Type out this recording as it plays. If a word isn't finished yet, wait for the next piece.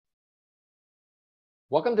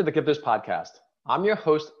Welcome to the Gifters Podcast. I'm your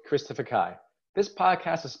host, Christopher Kai. This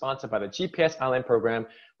podcast is sponsored by the GPS Online program,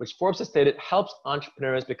 which Forbes has stated helps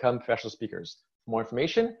entrepreneurs become professional speakers. For more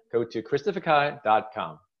information, go to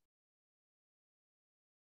christopherkai.com.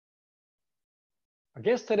 Our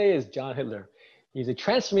guest today is John Hittler. He's a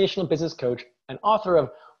transformational business coach and author of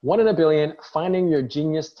One in a Billion, Finding Your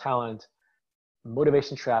Genius Talent,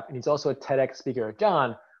 Motivation Trap, and he's also a TEDx speaker.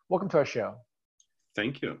 John, welcome to our show.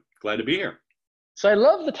 Thank you. Glad to be here. So I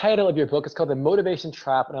love the title of your book. It's called The Motivation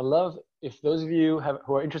Trap. And I love if those of you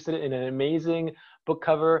who are interested in an amazing book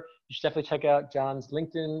cover, you should definitely check out John's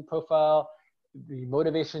LinkedIn profile, The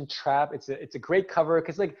Motivation Trap. It's a great cover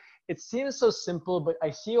because it seems so simple, but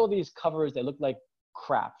I see all these covers that look like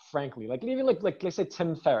crap, frankly. Even like let's say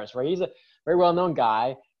Tim Ferriss, right? He's a very well-known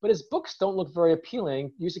guy, but his books don't look very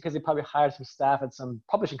appealing, usually because he probably hired some staff at some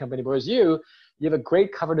publishing company. Whereas you have a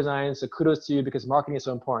great cover design, so kudos to you because marketing is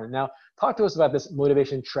so important. Now, talk to us about this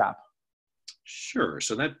Motivation Trap. Sure.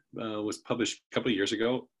 So that was published a couple of years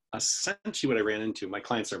ago. Essentially what I ran into, my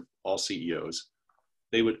clients are all CEOs.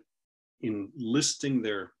 They would, in listing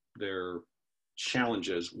their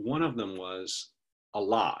challenges, one of them was,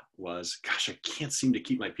 gosh, I can't seem to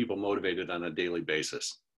keep my people motivated on a daily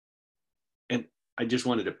basis. And I just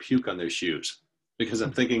wanted to puke on their shoes because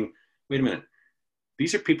I'm thinking, wait a minute,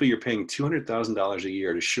 these are people you're paying $200,000 a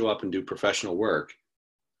year to show up and do professional work.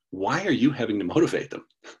 Why are you having to motivate them?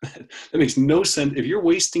 That makes no sense. If you're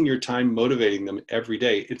wasting your time motivating them every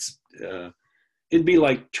day, it'd be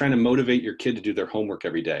like trying to motivate your kid to do their homework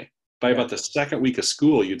every day. By about the second week of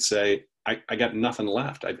school, you'd say, I got nothing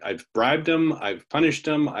left. I've bribed them. I've punished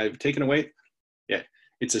them. I've taken away. Yeah,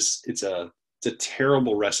 it's a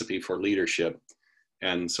terrible recipe for leadership.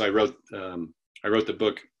 And so I wrote the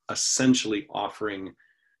book essentially offering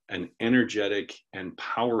an energetic and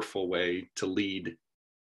powerful way to lead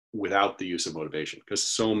without the use of motivation, because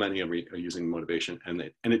so many are using motivation and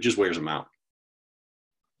it just wears them out.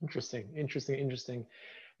 Interesting.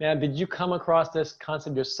 Now, did you come across this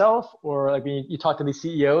concept yourself, or you talked to these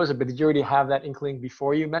CEOs, but did you already have that inkling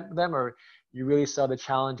before you met them, or you really saw the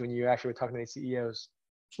challenge when you actually were talking to these CEOs?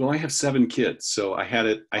 Well, I have 7 kids, so I had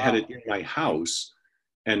it in my house,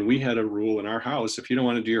 and we had a rule in our house: if you don't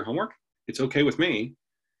want to do your homework, it's okay with me.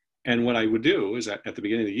 And what I would do is at the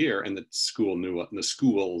beginning of the year, and the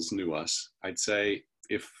schools knew us, I'd say,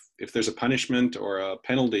 if there's a punishment or a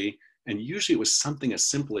penalty, and usually it was something as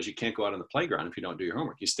simple as you can't go out on the playground if you don't do your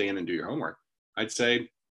homework, you stay in and do your homework, I'd say,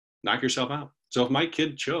 knock yourself out. So if my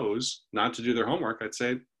kid chose not to do their homework, I'd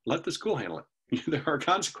say, let the school handle it. There are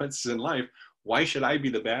consequences in life. Why should I be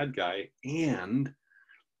the bad guy? And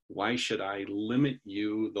why should I limit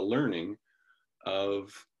you the learning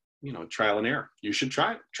of, trial and error? You should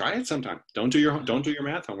try it sometime. Don't do your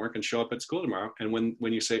math homework and show up at school tomorrow. And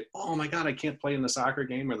when you say, oh my God, I can't play in the soccer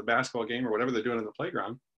game or the basketball game or whatever they're doing in the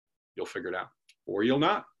playground, you'll figure it out. Or you'll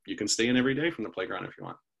not. You can stay in every day from the playground if you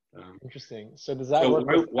want. Interesting. So does that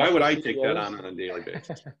work? Why would I take that on a daily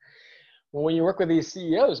basis? Well, when you work with these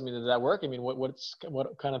CEOs, does that work?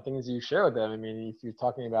 What kind of things do you share with them? If you're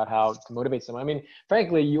talking about how to motivate someone,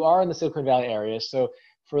 frankly, you are in the Silicon Valley area. So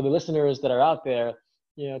for the listeners that are out there,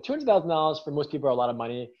 $200,000 for most people are a lot of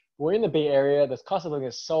money. We're in the Bay Area. The cost of living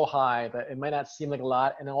is so high that it might not seem like a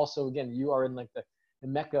lot. And also, again, you are in the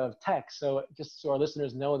mecca of tech. So just so our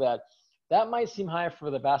listeners know that might seem high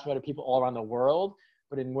for the vast majority of people all around the world,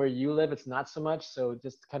 but in where you live, it's not so much. So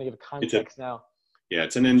just to kind of give a context now. Yeah,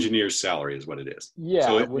 it's an engineer's salary is what it is. Yeah.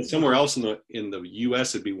 So somewhere else in the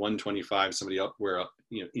U.S. it'd be 125. Somebody else, where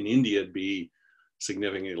in India it'd be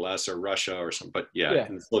significantly less, or Russia or something. But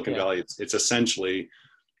in the Silicon Valley, it's essentially,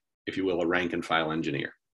 if you will, a rank and file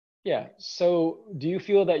engineer. Yeah. So do you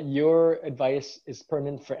feel that your advice is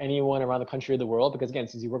pertinent for anyone around the country or the world? Because again,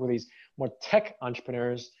 since you work with these more tech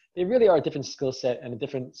entrepreneurs, they really are a different skill set and a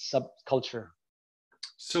different subculture.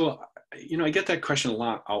 So, I get that question a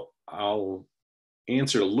lot. I'll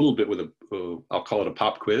answer it a little bit with I'll call it a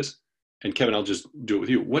pop quiz. And Kevin, I'll just do it with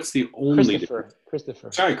you. What's the only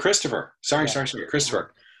Christopher. Sorry, Christopher. Sorry,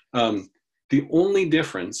 Christopher. The only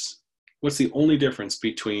difference, what's the only difference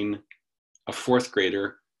between a 4th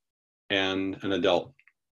grader and an adult?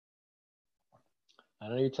 I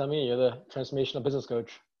don't know, you tell me. You're the transformational business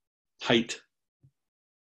coach. Height.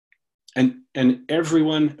 And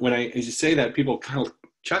everyone, as you say that, people kind of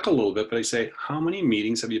chuckle a little bit, but I say, how many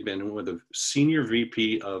meetings have you been in with a senior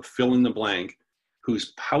VP of fill in the blank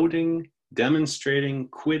who's pouting, demonstrating,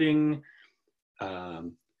 quitting,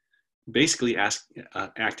 basically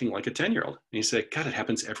acting like a 10-year-old? And you say, God, it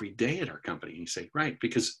happens every day at our company. And you say, right,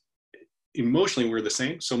 because emotionally we're the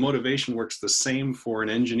same. So motivation works the same for an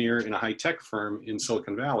engineer in a high-tech firm in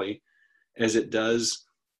Silicon Valley as it does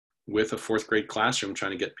with a fourth grade classroom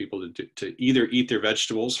trying to get people to either eat their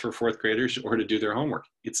vegetables for fourth graders or to do their homework.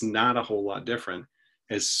 It's not a whole lot different.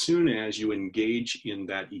 As soon as you engage in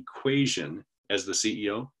that equation as the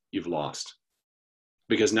CEO, you've lost.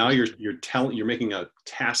 Because now you're making a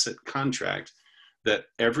tacit contract that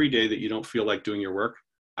every day that you don't feel like doing your work,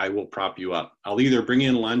 I will prop you up. I'll either bring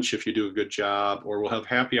in lunch if you do a good job, or we'll have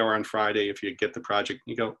happy hour on Friday if you get the project.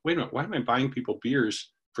 You go, wait a minute, why am I buying people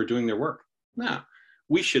beers for doing their work? No,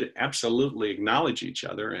 we should absolutely acknowledge each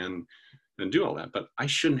other and do all that. But I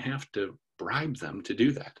shouldn't have to bribe them to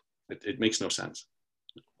do that. It makes no sense.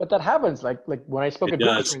 But that happens. Like when I spoke at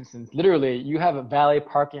Google, for instance, literally you have a valet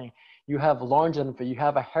parking, you have laundry, you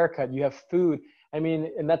have a haircut, you have food. I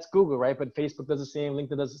mean, and that's Google, right? But Facebook does the same,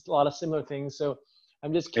 LinkedIn does a lot of similar things. So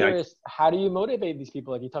I'm just curious, how do you motivate these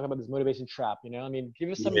people? Like you talk about this motivation trap, you know? I mean, give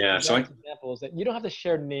us some examples that you don't have to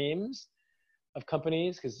share names of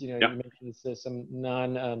companies because, you mentioned it's some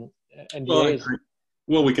non-NDAs.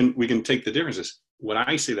 Well, we can take the differences. What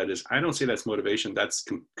I say that is, I don't say that's motivation. That's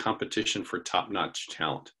competition for top-notch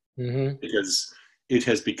talent. Mm-hmm. Because it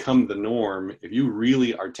has become the norm. If you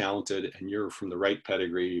really are talented and you're from the right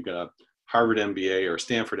pedigree, you've got a Harvard MBA or a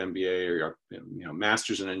Stanford MBA or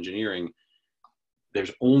master's in engineering,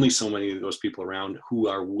 there's only so many of those people around who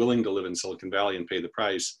are willing to live in Silicon Valley and pay the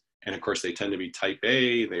price. And of course, they tend to be type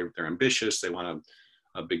A. They're ambitious. They want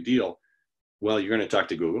a big deal. Well, you're going to talk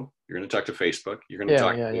to Google. You're going to talk to Facebook. You're going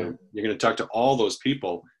to you're going to talk to all those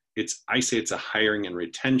people. I say it's a hiring and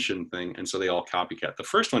retention thing, and so they all copycat. The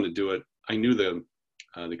first one to do it, I knew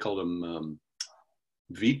they called them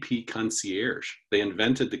VP concierge. They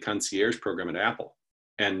invented the concierge program at Apple,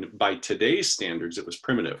 and by today's standards, it was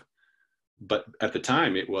primitive. But at the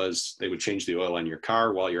time, it was they would change the oil on your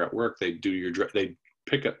car while you're at work. They'd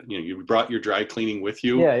pick up. You brought your dry cleaning with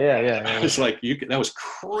you. Yeah. It's like that was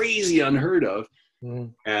crazy, unheard of.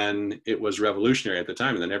 Mm-hmm. And it was revolutionary at the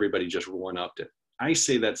time, and then everybody just one-upped it. I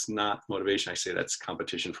say that's not motivation. I say that's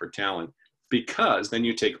competition for talent, because then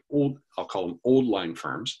you take I'll call them old line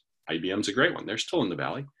firms. IBM's a great one. They're still in the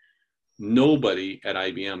Valley. Nobody at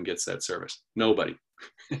IBM gets that service. Nobody.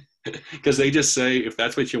 Because they just say, if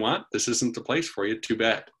that's what you want, this isn't the place for you. Too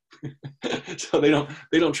bad. So they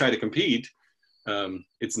don't try to compete.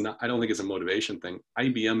 It's not. I don't think it's a motivation thing.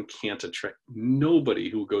 IBM can't attract. Nobody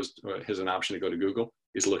who has an option to go to Google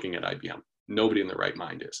is looking at IBM. Nobody in their right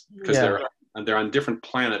mind is, because they're on different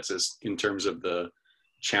planets in terms of the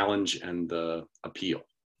challenge and the appeal.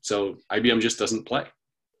 So IBM just doesn't play.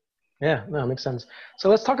 Yeah, no, it makes sense. So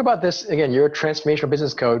let's talk about this again. You're a transformational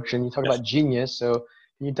business coach, and you talk about genius. So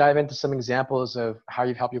can you dive into some examples of how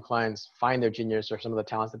you've helped your clients find their genius or some of the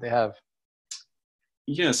talents that they have?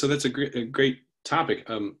 Yeah, so that's a great topic.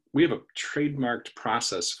 We have a trademarked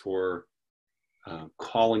process for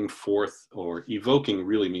calling forth, or evoking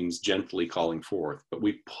really means gently calling forth, but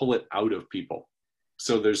we pull it out of people.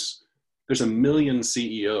 So there's a million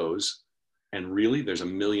CEOs, and really there's a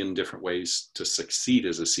million different ways to succeed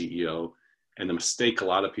as a CEO. And the mistake a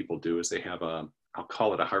lot of people do is they have I'll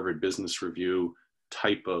call it a Harvard Business Review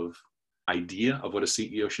type of idea of what a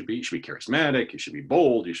CEO should be. You should be charismatic, you should be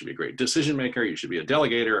bold, you should be a great decision maker, you should be a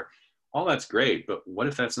delegator. All that's great, but what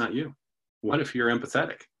if that's not you? What if you're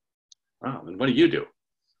empathetic? Wow, then what do you do?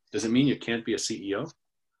 Does it mean you can't be a CEO?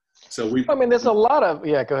 So there's a lot of,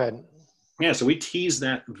 go ahead. Yeah, so we tease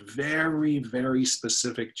that very, very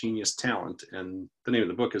specific genius talent. And the name of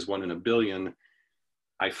the book is 1 in a Billion.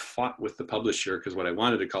 I fought with the publisher because what I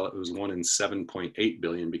wanted to call it was 1 in 7.8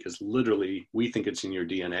 billion, because literally we think it's in your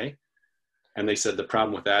DNA. And they said the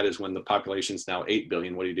problem with that is when the population is now 8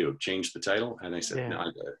 billion, what do? Change the title? And I said, no, I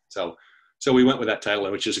did it. So we went with that title,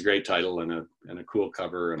 which is a great title and a cool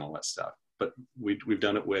cover and all that stuff. But we've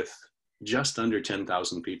done it with just under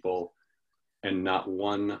 10,000 people, and not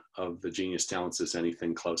one of the genius talents is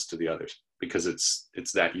anything close to the others, because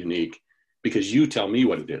it's that unique. Because you tell me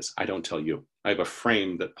what it is, I don't tell you. I have a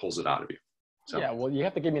frame that pulls it out of you. So. Yeah, well, you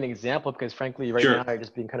have to give me an example, because frankly, now you're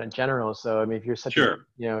just being kind of general. So I mean, if you're such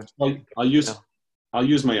I'll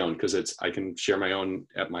use my own, because I can share my own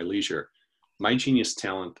at my leisure. My genius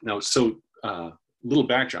talent now. So little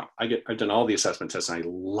backdrop. I've done all the assessment tests, and I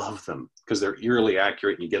love them because they're eerily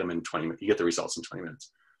accurate, and you get them in 20 minutes. You get the results in 20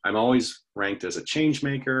 minutes. I'm always ranked as a change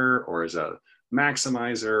maker, or as a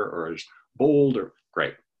maximizer, or as bold, or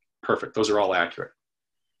great, perfect. Those are all accurate.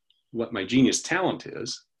 What my genius talent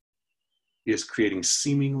is creating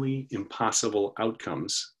seemingly impossible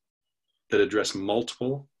outcomes that address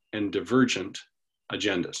multiple and divergent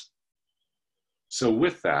agendas. So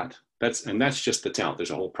with that's just the talent. There's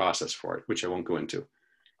a whole process for it, which I won't go into.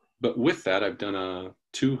 But with that, I've done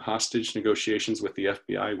 2 hostage negotiations with the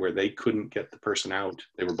FBI where they couldn't get the person out.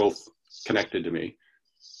 They were both connected to me.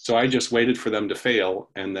 So I just waited for them to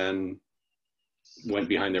fail and then went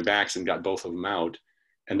behind their backs and got both of them out.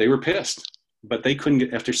 And they were pissed, but they couldn't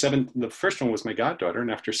get, the first one was my goddaughter.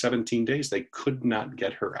 And after 17 days, they could not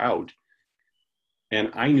get her out.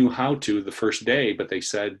 And I knew how to the first day, but they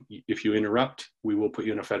said, if you interrupt, we will put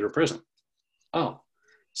you in a federal prison. Oh,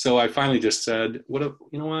 so I finally just said, you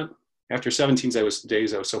know what? After 17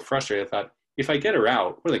 days, I was so frustrated. I thought, if I get her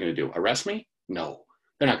out, what are they going to do? Arrest me? No,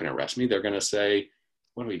 they're not going to arrest me. They're going to say,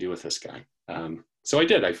 what do we do with this guy? So I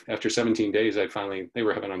did. After 17 days, they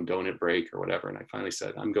were having a donut break or whatever. And I finally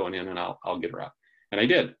said, I'm going in and I'll get her out. And I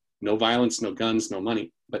did. No violence, no guns, no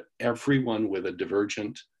money, but everyone with a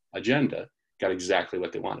divergent agenda got exactly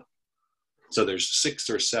what they wanted. So there's 6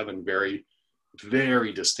 or 7 very,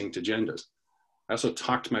 very distinct agendas. I also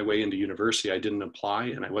talked my way into university. I didn't apply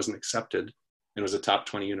and I wasn't accepted, and it was a top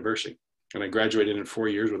 20 university. And I graduated in 4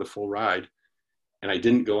 years with a full ride. And I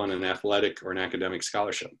didn't go on an athletic or an academic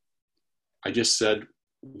scholarship. I just said,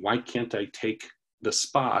 why can't I take the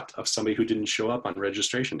spot of somebody who didn't show up on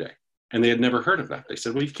registration day? And they had never heard of that. They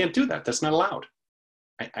said, well, you can't do that. That's not allowed.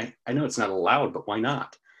 I know it's not allowed, but why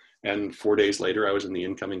not? And 4 days later, I was in the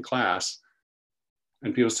incoming class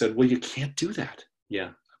and people said, well, you can't do that. Yeah,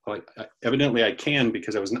 well, evidently I can,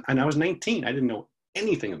 because I was 19. I didn't know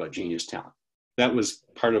anything about genius talent. That was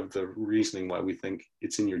part of the reasoning why we think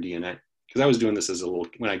it's in your DNA. Because I was doing this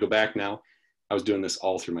when I go back now, I was doing this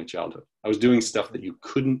all through my childhood. I was doing stuff that you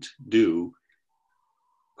couldn't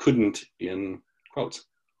in quotes.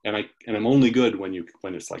 And I'm only good when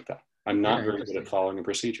it's like that. I'm not very good at following a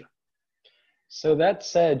procedure. So that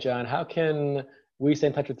said, John, how can we stay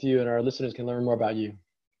in touch with you and our listeners can learn more about you?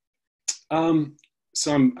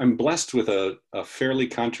 So I'm blessed with a fairly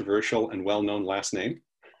controversial and well-known last name.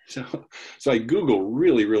 So I Google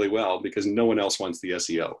really, really well because no one else wants the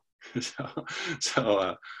SEO.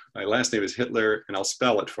 So my last name is Hittler, and I'll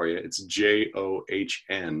spell it for you. It's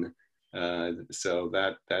John. So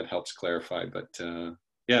that helps clarify. But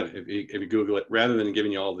yeah, if you Google it, rather than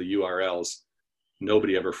giving you all the URLs,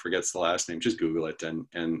 nobody ever forgets the last name. Just Google it, and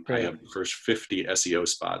I have the first 50 SEO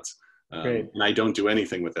spots. And I don't do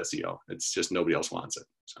anything with SEO. It's just nobody else wants it.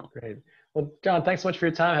 So great. Well, John, thanks so much for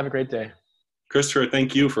your time. Have a great day. Christopher,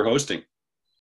 thank you for hosting.